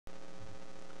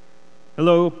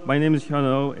Hello, my name is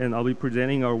Hyun, and I'll be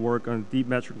presenting our work on deep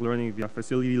metric learning via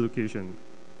facility location.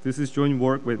 This is joint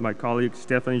work with my colleagues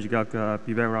Stefanie, Jegelka,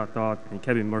 Vivek, Rathod, and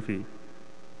Kevin Murphy.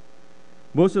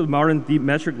 Most of modern deep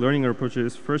metric learning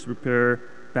approaches first prepare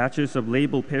batches of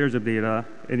labeled pairs of data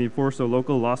and enforce a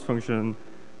local loss function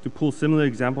to pull similar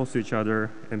examples to each other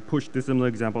and push dissimilar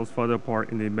examples further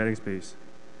apart in the embedding space.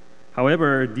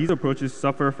 However, these approaches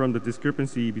suffer from the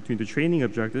discrepancy between the training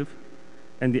objective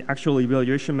and the actual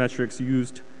evaluation metrics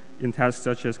used in tasks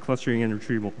such as clustering and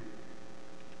retrieval.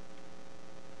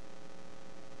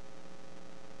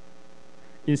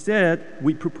 Instead,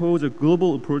 we propose a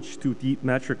global approach to deep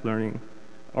metric learning.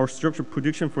 Our structured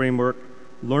prediction framework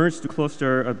learns to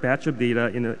cluster a batch of data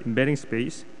in an embedding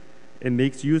space and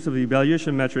makes use of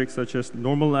evaluation metrics such as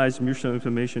normalized mutual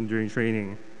information during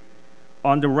training.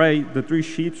 On the right, the three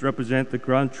sheets represent the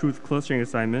ground truth clustering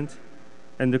assignment,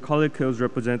 and the colored codes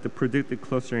represent the predicted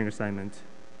clustering assignment.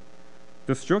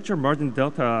 The structure margin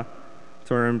delta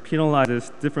term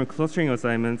penalizes different clustering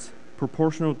assignments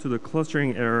proportional to the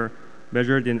clustering error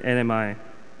measured in NMI.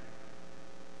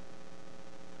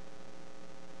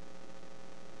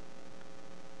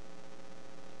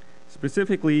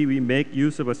 Specifically, we make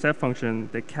use of a set function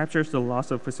that captures the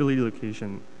loss of facility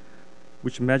location,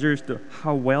 which measures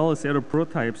how well a set of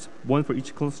prototypes, one for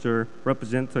each cluster,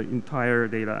 represent the entire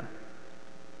data.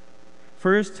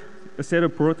 First, a set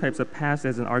of prototypes are passed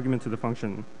as an argument to the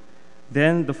function.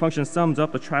 Then the function sums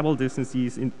up the travel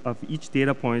distances of each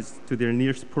data points to their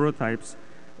nearest prototypes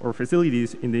or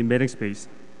facilities in the embedding space.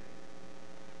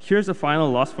 Here's the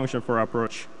final loss function for our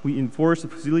approach. We enforce the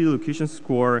facility location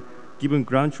score given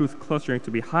ground truth clustering to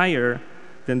be higher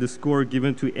than the score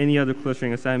given to any other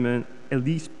clustering assignment, at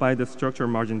least by the structure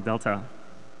margin delta.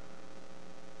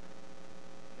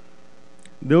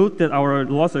 Note that our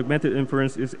loss augmented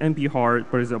inference is NP-hard,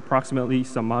 but is approximately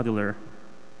submodular.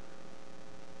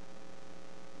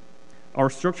 Our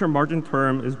structure margin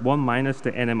term is 1 minus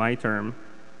the NMI term.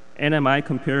 NMI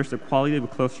compares the quality of a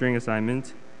clustering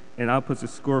assignment and outputs a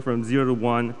score from 0 to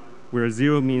 1, where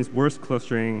 0 means worst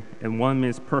clustering and 1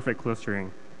 means perfect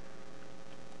clustering.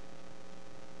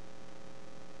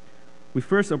 We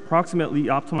first approximately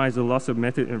optimize the loss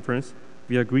augmented inference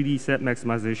via greedy set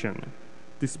maximization.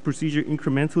 This procedure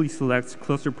incrementally selects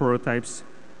cluster prototypes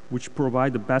which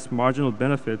provide the best marginal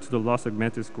benefit to the loss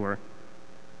augmented score.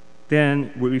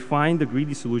 Then we refine the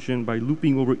greedy solution by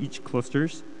looping over each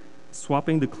clusters,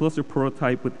 swapping the cluster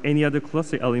prototype with any other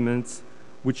cluster elements,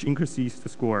 which increases the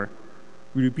score.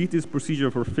 We repeat this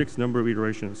procedure for a fixed number of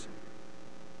iterations.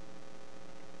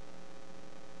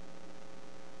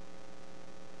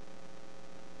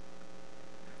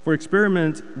 For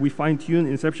experiment, we fine-tune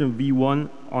inception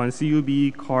V1 on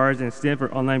CUB, CARS, and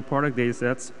Stanford online product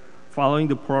datasets following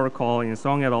the protocol in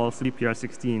Song et al. CDPR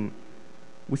 16.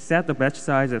 We set the batch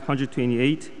size at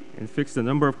 128 and fix the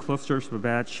number of clusters per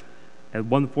batch at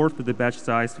 1/4 of the batch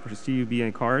size for CUB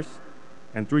and CARS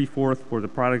and 3/4 for the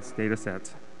product's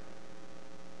dataset.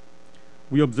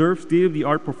 We observe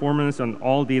state-of-the-art performance on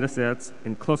all datasets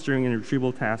and clustering and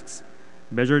retrieval tasks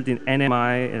measured in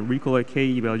NMI and recall K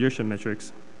evaluation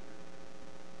metrics.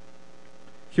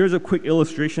 Here's a quick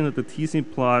illustration of the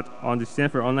T-SNP plot on the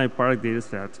Stanford online product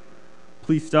dataset.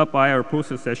 Please stop by our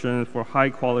poster session for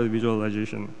high-quality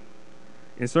visualization.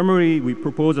 In summary, we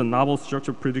propose a novel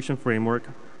structured prediction framework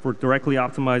for directly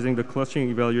optimizing the clustering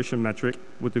evaluation metric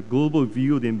with a global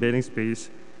view of the embedding space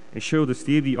and show the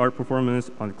state-of-the-art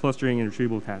performance on clustering and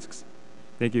retrieval tasks.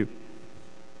 Thank you.